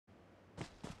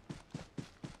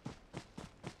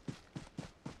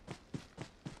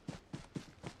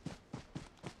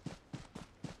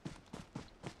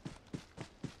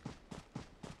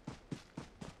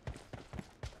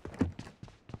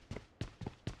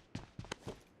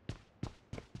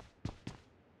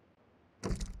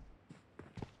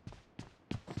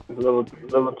Level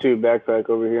 2 backpack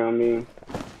over here on me.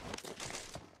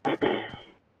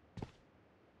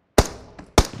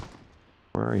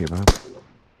 Where are you, Bob?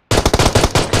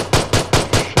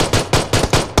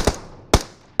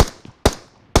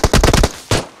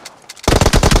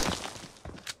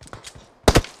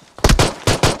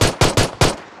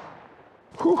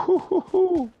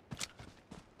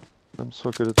 I'm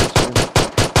so good at this game.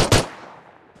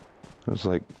 It was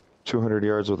like 200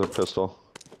 yards with a pistol.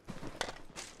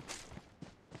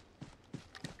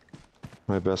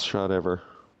 My best shot ever.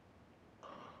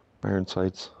 Iron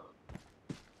sights.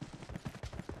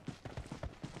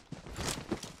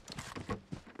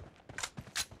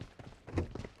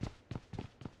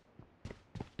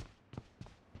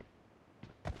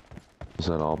 Is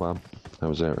that all, Bob? That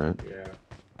was it, right? Yeah.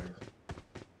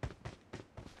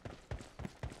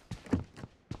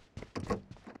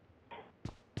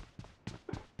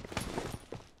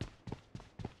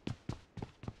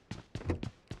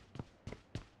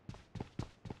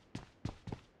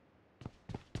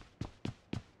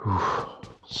 Whew.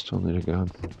 Still need a gun.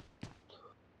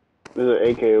 There's an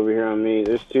AK over here on me.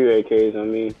 There's 2 AKs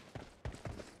on me.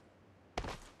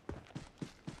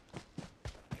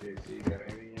 Okay, so you got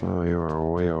anything? Oh, you are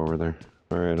way over there.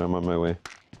 Alright, I'm on my way.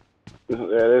 Yeah,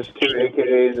 there's 2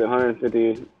 AKs,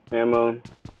 150 ammo.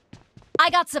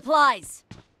 I got supplies.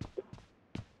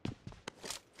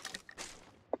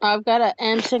 I've got an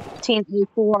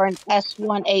M16A4 and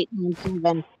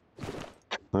S1897.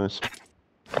 Nice.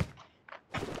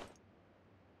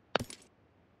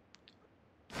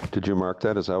 Did you mark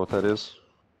that? Is that what that is?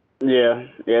 Yeah,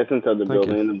 it's inside the Thank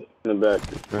building in the back.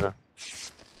 Yeah.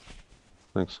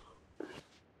 Thanks.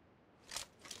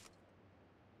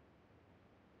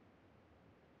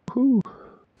 Whew.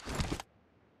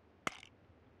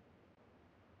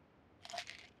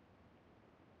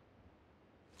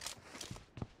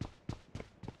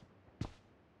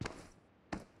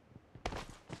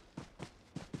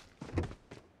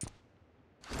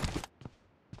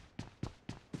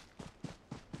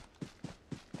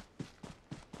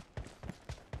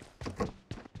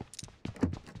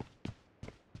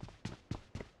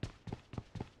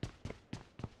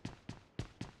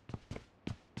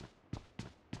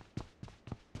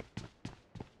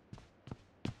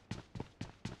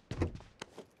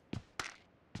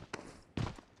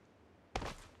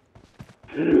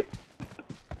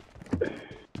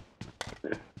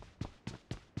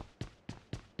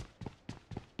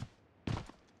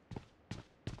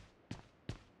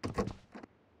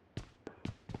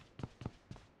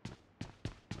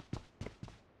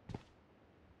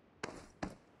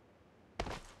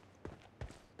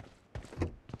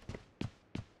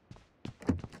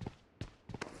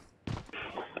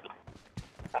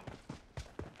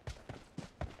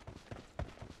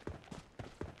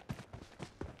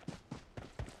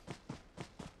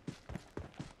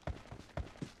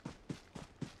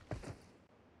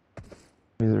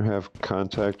 Either have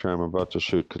contact or I'm about to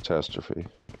shoot catastrophe.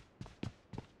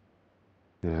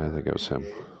 Yeah, I think it was him.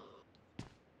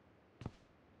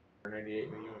 98 in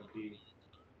the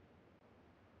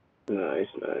UMP.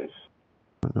 Nice.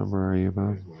 What number are you,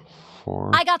 Bob? 4?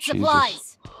 I got Jesus.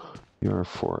 supplies. You are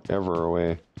forever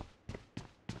away.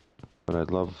 But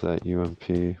I'd love that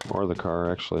UMP, or the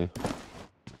car, actually.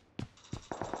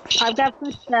 I've got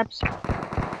footsteps.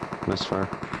 Misfire.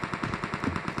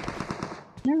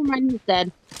 Never mind, he's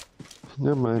dead.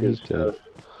 Never mind, he's Good dead.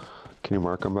 Can you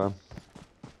mark him, Bob?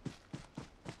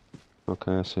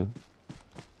 Okay, I see.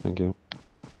 Thank you.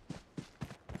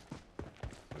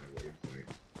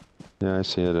 Yeah, I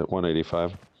see it at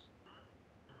 185.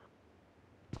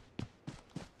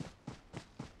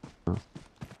 Oh.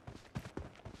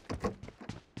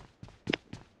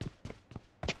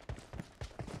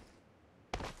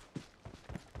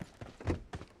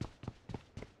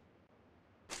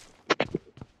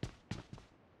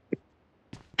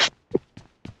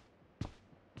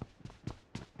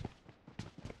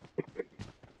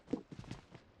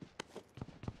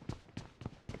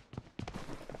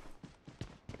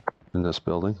 In this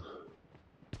building?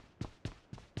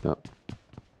 Yep.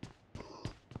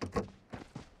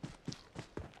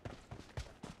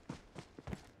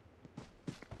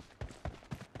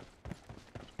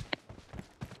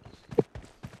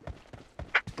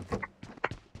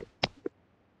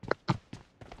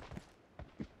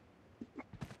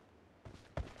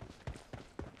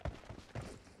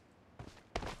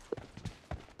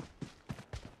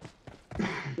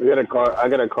 We got a car. I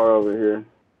got a car over here.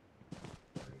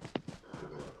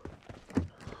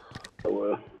 Oh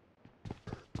well.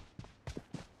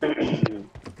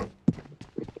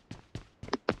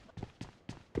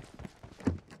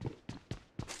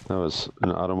 That was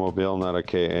an automobile, not a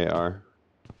KAR.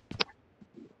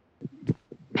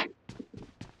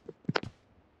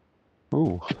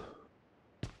 Ooh.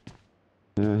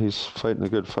 Yeah, he's fighting a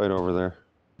good fight over there.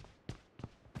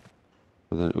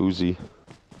 With an Uzi.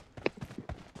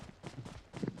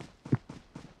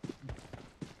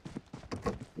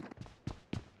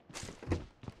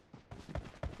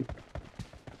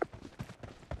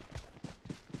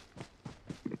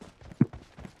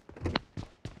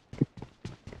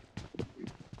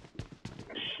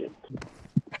 Shit.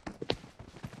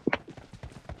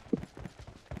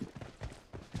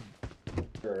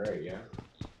 Alright, yeah.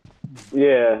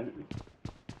 Yeah.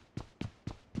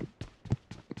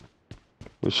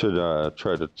 We should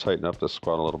try to tighten up the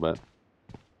squad a little bit.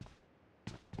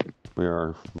 We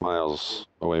are miles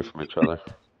away from each other.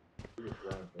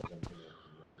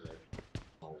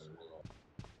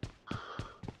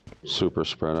 Super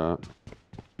spread out.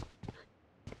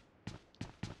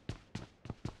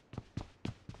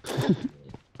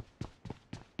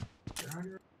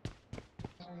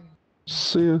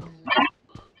 See ya.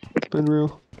 Been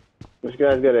real. This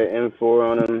guy's got an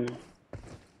M4 on him.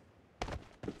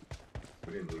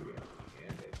 We didn't leave it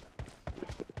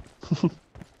empty-handed.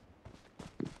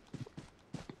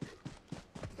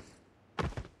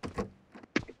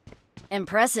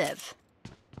 Impressive.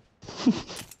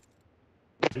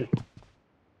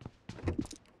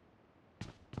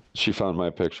 She found my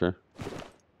picture.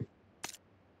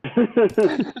 Alright, you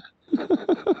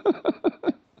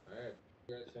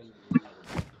guys send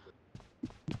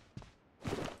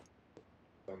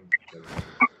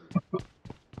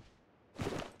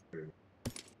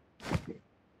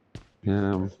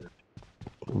Yeah,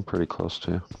 I'm pretty close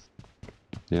to you.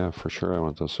 Yeah, for sure I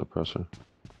want the suppressor.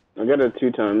 I got it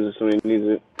 2 times if somebody needs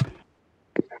it.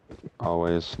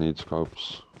 Always need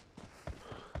scopes.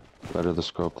 Better the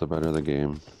scope, the better the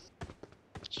game.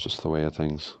 It's just the way of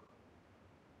things.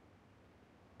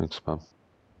 Thanks, Bob.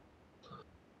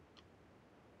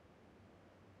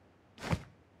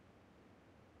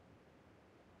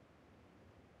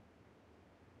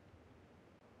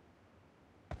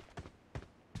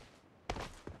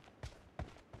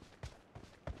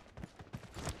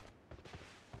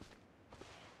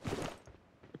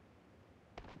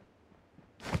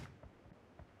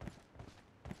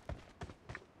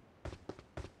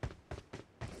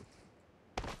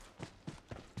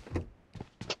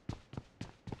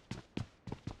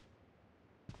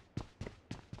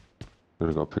 I'm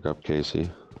gonna go pick up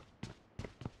Casey.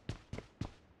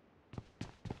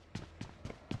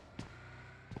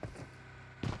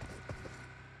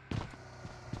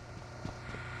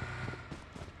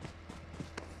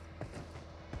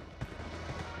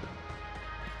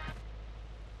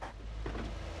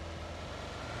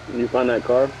 Did you find that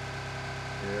car?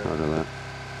 Roger that.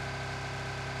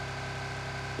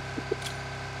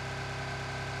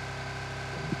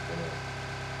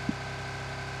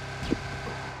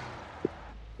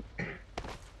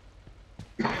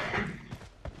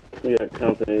 We got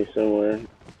company somewhere.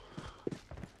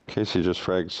 Casey just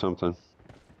fragged something.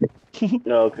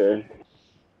 No, okay.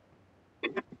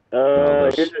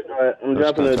 there's- Here's I'm There's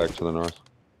dropping contact to the north.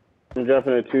 I'm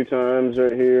dropping it 2 times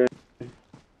right here.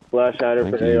 Flash hider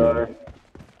Thank for you. AR.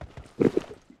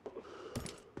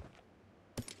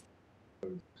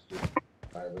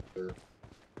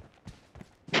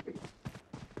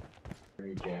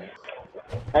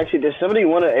 Actually, does somebody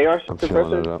want an AR I'm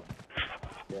filling it suppressor? up.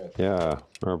 Yeah.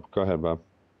 Or, go ahead, Bob.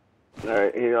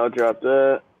 Alright, here, I'll drop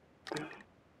that.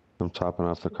 I'm topping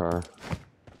off the car.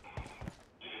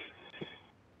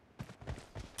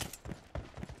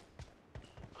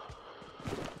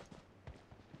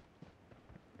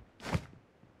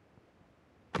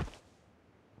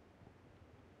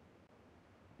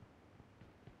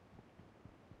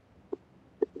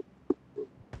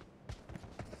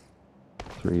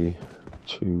 Three,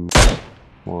 two,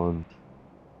 one.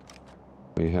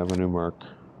 We have a new mark.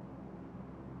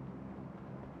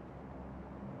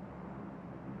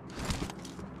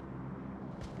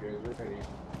 You guys ready?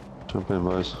 Jump in,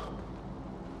 boys.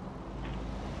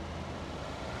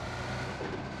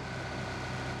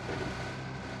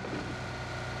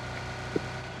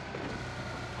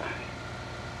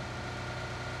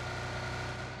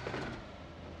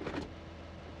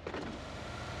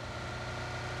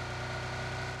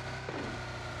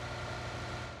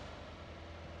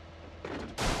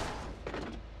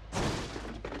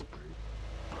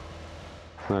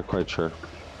 Not quite sure.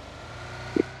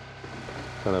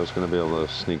 Thought I was going to be able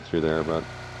to sneak through there, but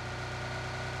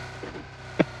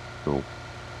no.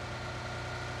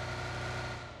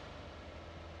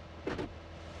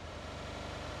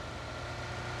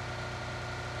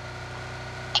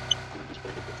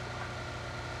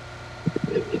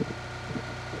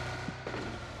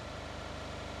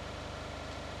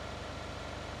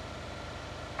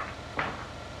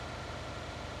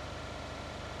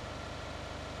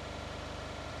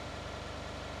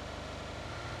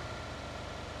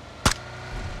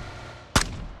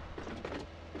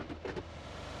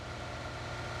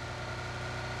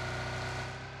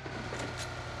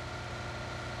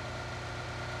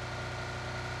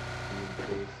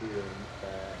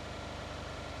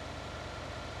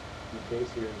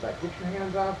 Casey was like, get your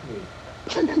hands off me.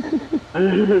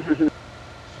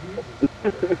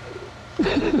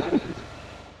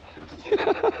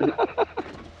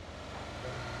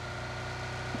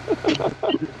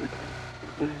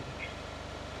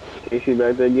 Casey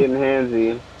back there getting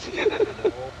handsy.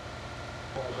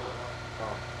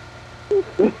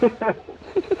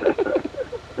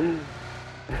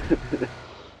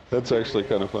 That's actually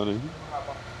kind of funny.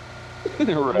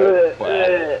 Right.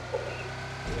 Wow.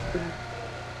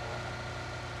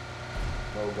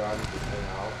 Oh God,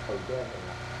 I'll forget.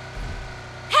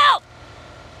 Help!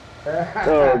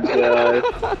 Oh god.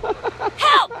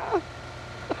 Help!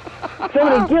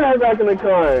 Somebody get her back in the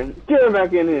car. Get her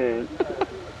back in here.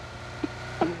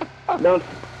 Don't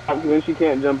stop when she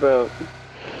can't jump out.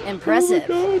 Impressive.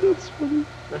 Oh my god, that's funny.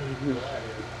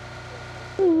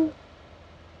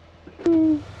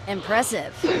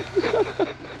 Impressive.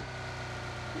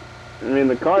 I mean,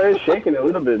 the car is shaking a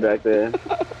little bit back there.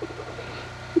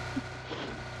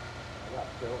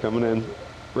 Coming in,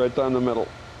 right down the middle.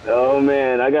 Oh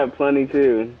man, I got plenty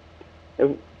too.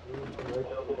 Get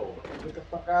the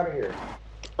fuck out of here.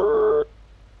 Oh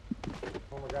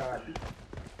my God.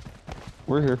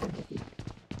 We're here.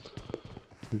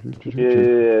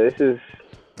 Yeah, this is.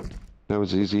 That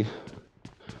was easy.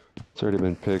 It's already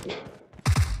been picked.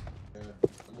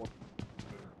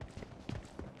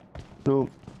 No.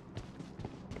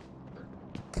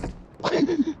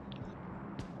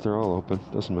 They're all open.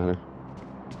 Doesn't matter.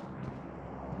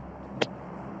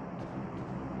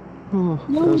 Oh,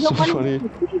 that was so funny.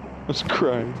 I was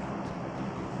crying.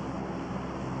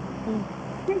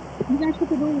 You guys put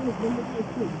the door with the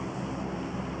too.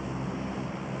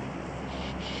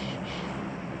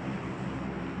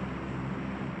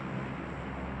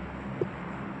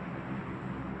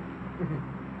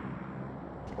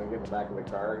 Can I get in the back of the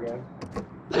car again?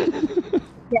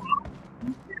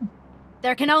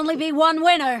 There can only be one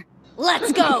winner.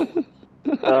 Let's go.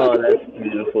 Oh, that's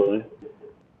beautiful.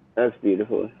 That's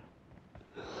beautiful.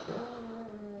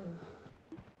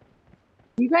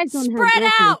 You guys don't Spread have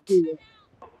girlfriends, out! do you?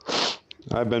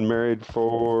 I've been married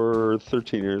for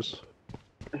 13 years.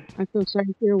 I feel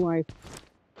sorry for your wife.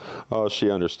 Oh, she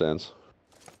understands.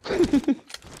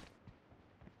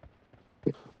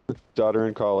 Daughter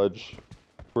in college.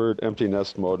 We're empty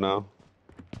nest mode now.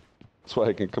 That's why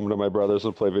I can come to my brother's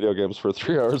and play video games for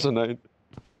 3 hours a night.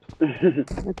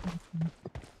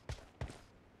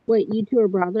 Wait, you two are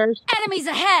brothers? Enemies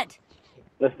ahead.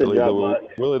 That's the job lot.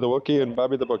 Willie the Wookie and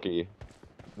Bobby the Bookie.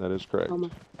 That is correct.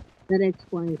 That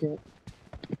explains it.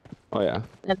 Oh yeah.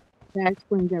 That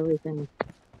explains everything.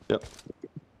 Yep.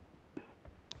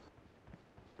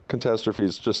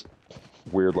 Catastrophe's just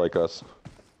weird like us.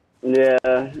 Yeah,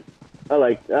 I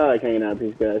like hanging out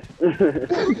with these guys.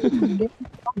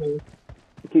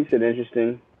 It keeps it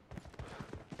interesting.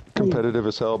 Competitive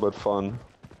as hell, but fun.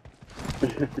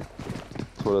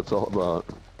 That's what it's all about.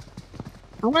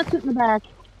 I want to sit in the back.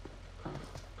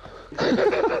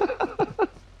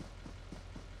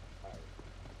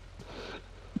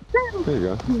 There you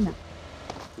go.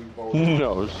 Yeah.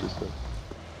 No, it's just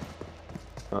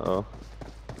uh-oh.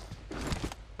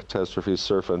 Catastrophe's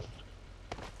surfing.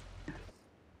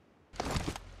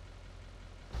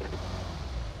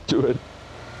 Do it.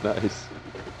 Nice.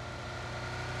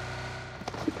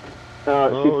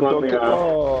 Oh, she Oh, flunked don't me get... off.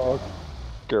 Oh.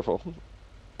 Careful.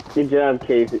 Good job,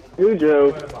 Casey. Who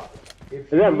drove? Is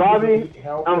that Bobby?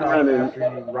 I'm running.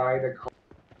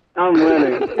 I'm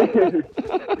running.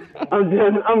 I'm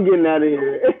getting out of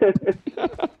here.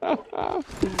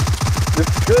 The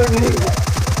scrutiny.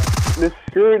 The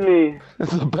scrutiny.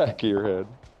 It's the back of your head.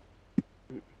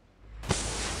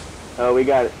 Oh, we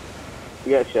got it.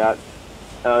 We got shot.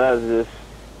 Oh, that was this.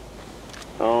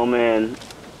 Oh, man.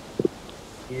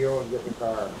 Heal and get the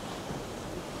car.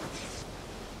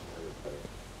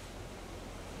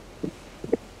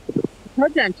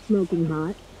 Heard that smoking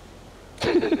hot.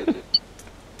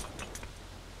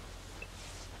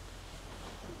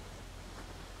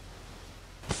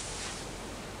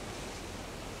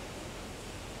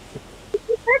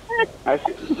 I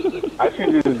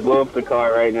should just blow up the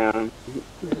car right now.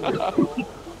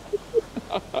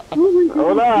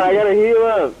 Hold on, I gotta heal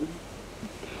up.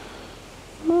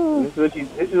 This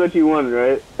is what you wanted,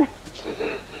 right?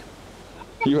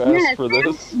 You asked Yes, for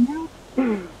this?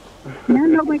 Now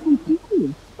nobody can see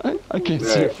you. I can't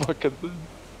see a fucking thing.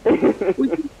 We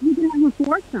can have a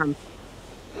foursome.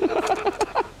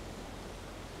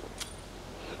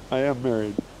 I am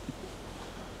married.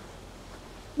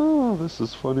 Oh, this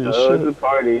is funny as Oh, it's a shit.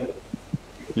 party.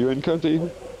 You in, Cunty?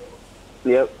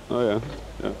 Yep. Oh, yeah.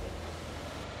 Yeah.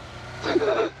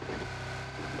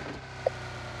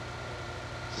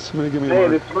 Somebody give me a Hey,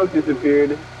 mark. the smoke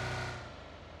disappeared.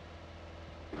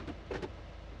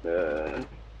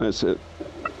 That's it.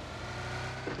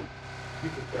 You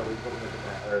can tell he's looking at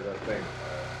that, or the thing.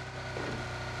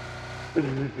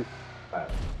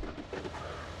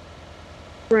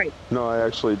 Right. No, I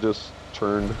actually just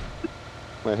turned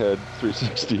my head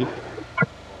 360.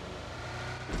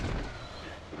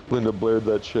 Linda blared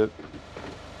that shit.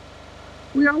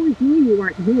 We always knew you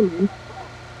weren't human.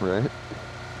 Right?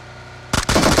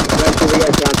 Actually, we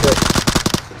got contact.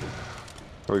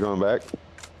 Are we going back?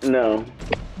 No.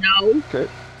 No. Okay.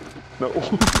 No.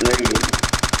 Maybe.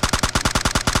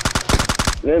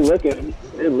 They're looking.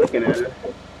 They're looking at us.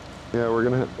 Yeah, we're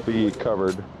gonna be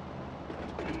covered.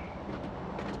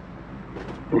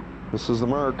 This is the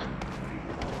mark.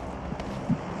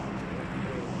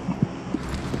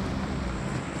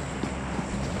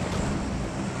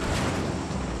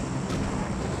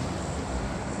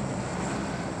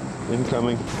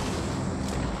 Incoming.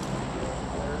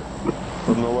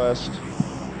 From the west.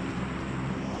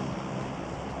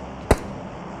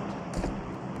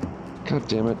 God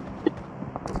damn it.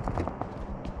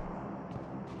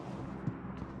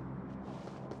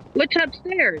 What's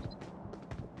upstairs?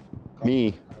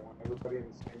 Me. I want everybody in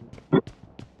the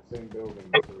same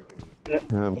building so we can.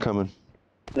 Yeah, I'm coming.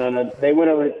 No, they went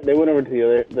over. They went over to the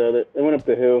other. They went up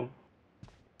the hill.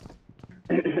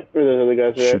 Where those other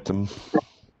guys are Shoot at. them.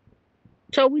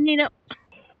 So we need a.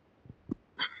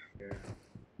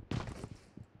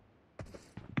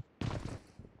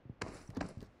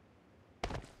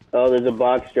 Oh, there's a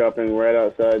box dropping right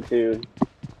outside too.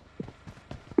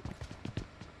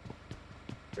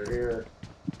 They're here.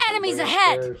 Enemies Everybody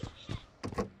ahead! upstairs.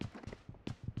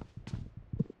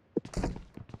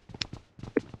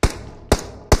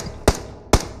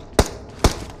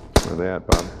 Where they at,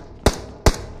 Bob?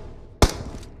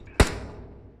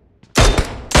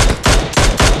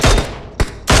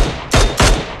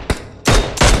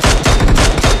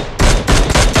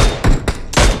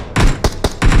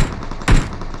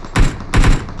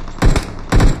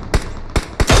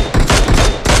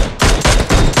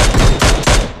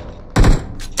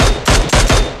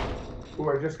 Ooh,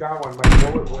 I just got one.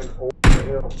 My bullet went over the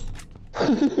hill.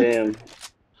 Damn.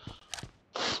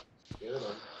 Get him.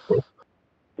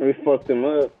 We fucked him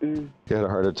up. He had a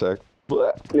heart attack.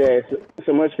 Blah. Yeah,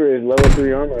 so much for his level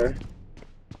 3 armor.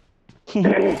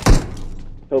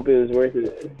 Hope it was worth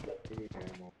it.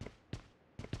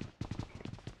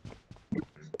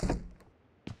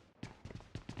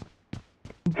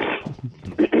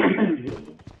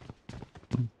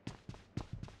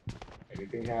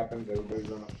 Anything happens,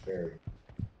 everybody's on upstairs.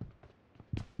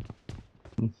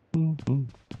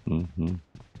 Mm-hmm.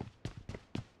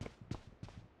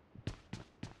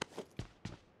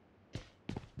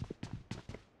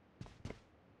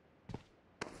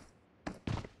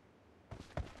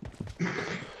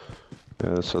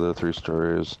 Yeah, this other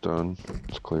 3-story is done.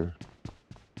 It's clear.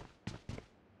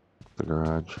 The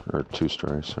garage, or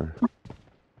 2-story, sorry.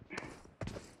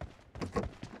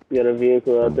 You got a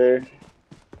vehicle out there.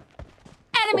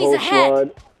 Enemies Whole ahead!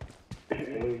 squad.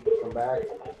 Willie, come back.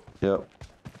 Yep.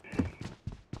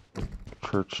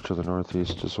 Church to the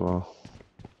northeast as well.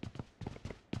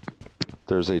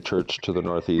 There's a church to the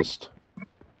northeast.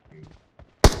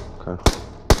 Okay.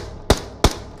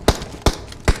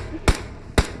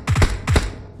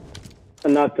 I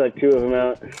knocked like 2 of them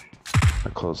out. I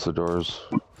closed the doors.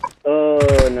 Oh,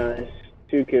 nice.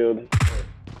 2 killed.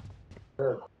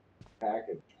 Sure.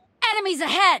 Package. Enemies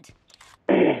ahead!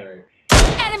 Alright.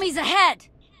 Enemies ahead!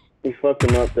 We fucked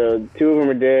them up though. 2 of them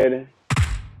are dead.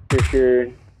 For sure.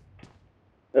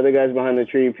 The other guy's behind the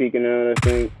tree peeking out, I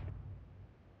think.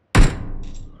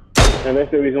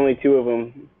 Unless there was only 2 of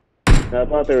them. I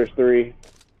thought there was 3.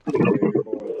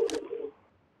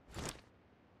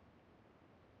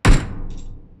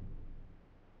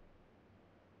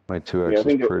 My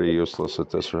 2X is pretty useless at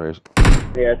this rate.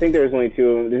 Yeah, I think there was only 2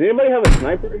 of them. Does anybody have a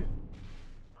sniper?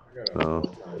 No.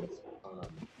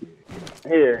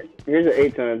 Here. Here's an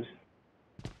 8 times.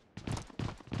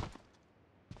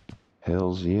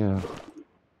 Hells yeah.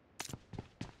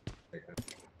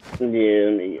 Yeah,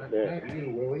 let me get that. Thank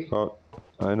you, Willie. Oh,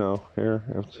 I know. Here,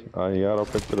 Yato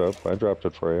picked it up. I dropped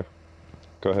it for you.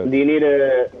 Go ahead. Do you need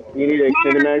an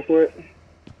extended mag for it?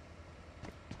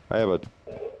 I have a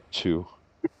 2.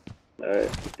 Alright.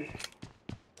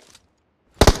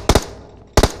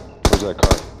 Where's that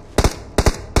car?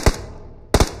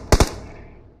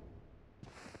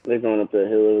 They're going up that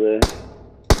hill over there.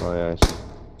 Oh yeah, I see.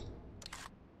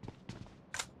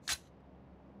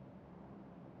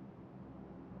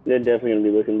 They're definitely gonna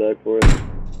be looking back for us.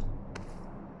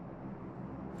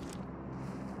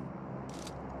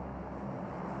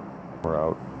 We're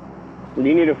out. Do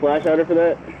you need a flash outer for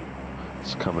that?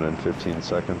 It's coming in 15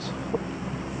 seconds.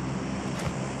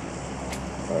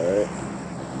 Alright.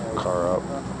 Car up.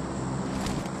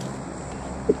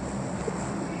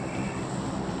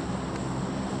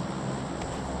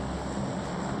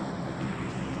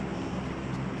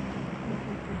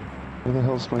 Where the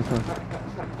hell's my car?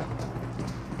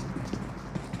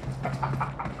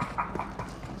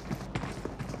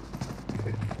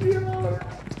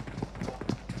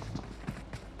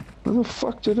 Where the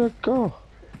fuck did it go?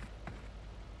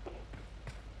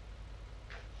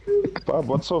 Bob,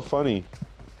 what's so funny?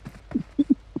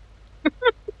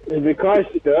 Is the car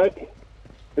stuck?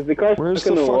 Is the car Where's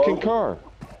stuck the in the fucking wall? car?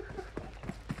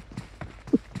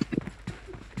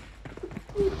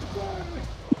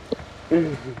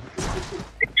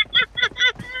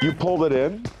 You pulled it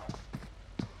in?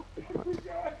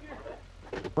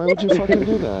 Why would you fucking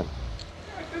do that?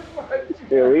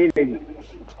 Yeah, we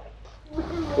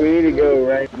need to go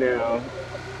right now.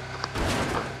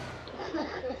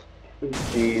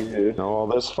 Jesus. No, all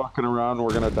this fucking around,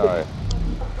 we're gonna die.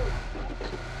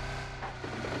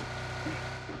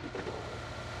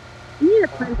 Yeah,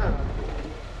 please.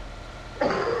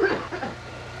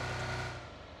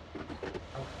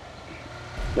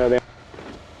 No, they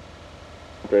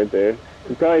right there.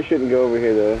 You probably shouldn't go over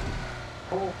here though.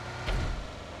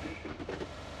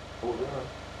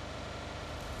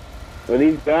 Well,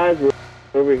 these guys were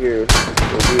over here.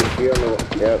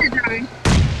 Yep.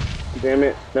 Damn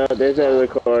it. No, there's that other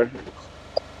car.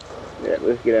 Yeah,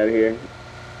 let's get out of here.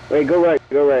 Wait, go right,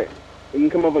 go right. You can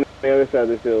come up on the other side of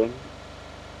this hill.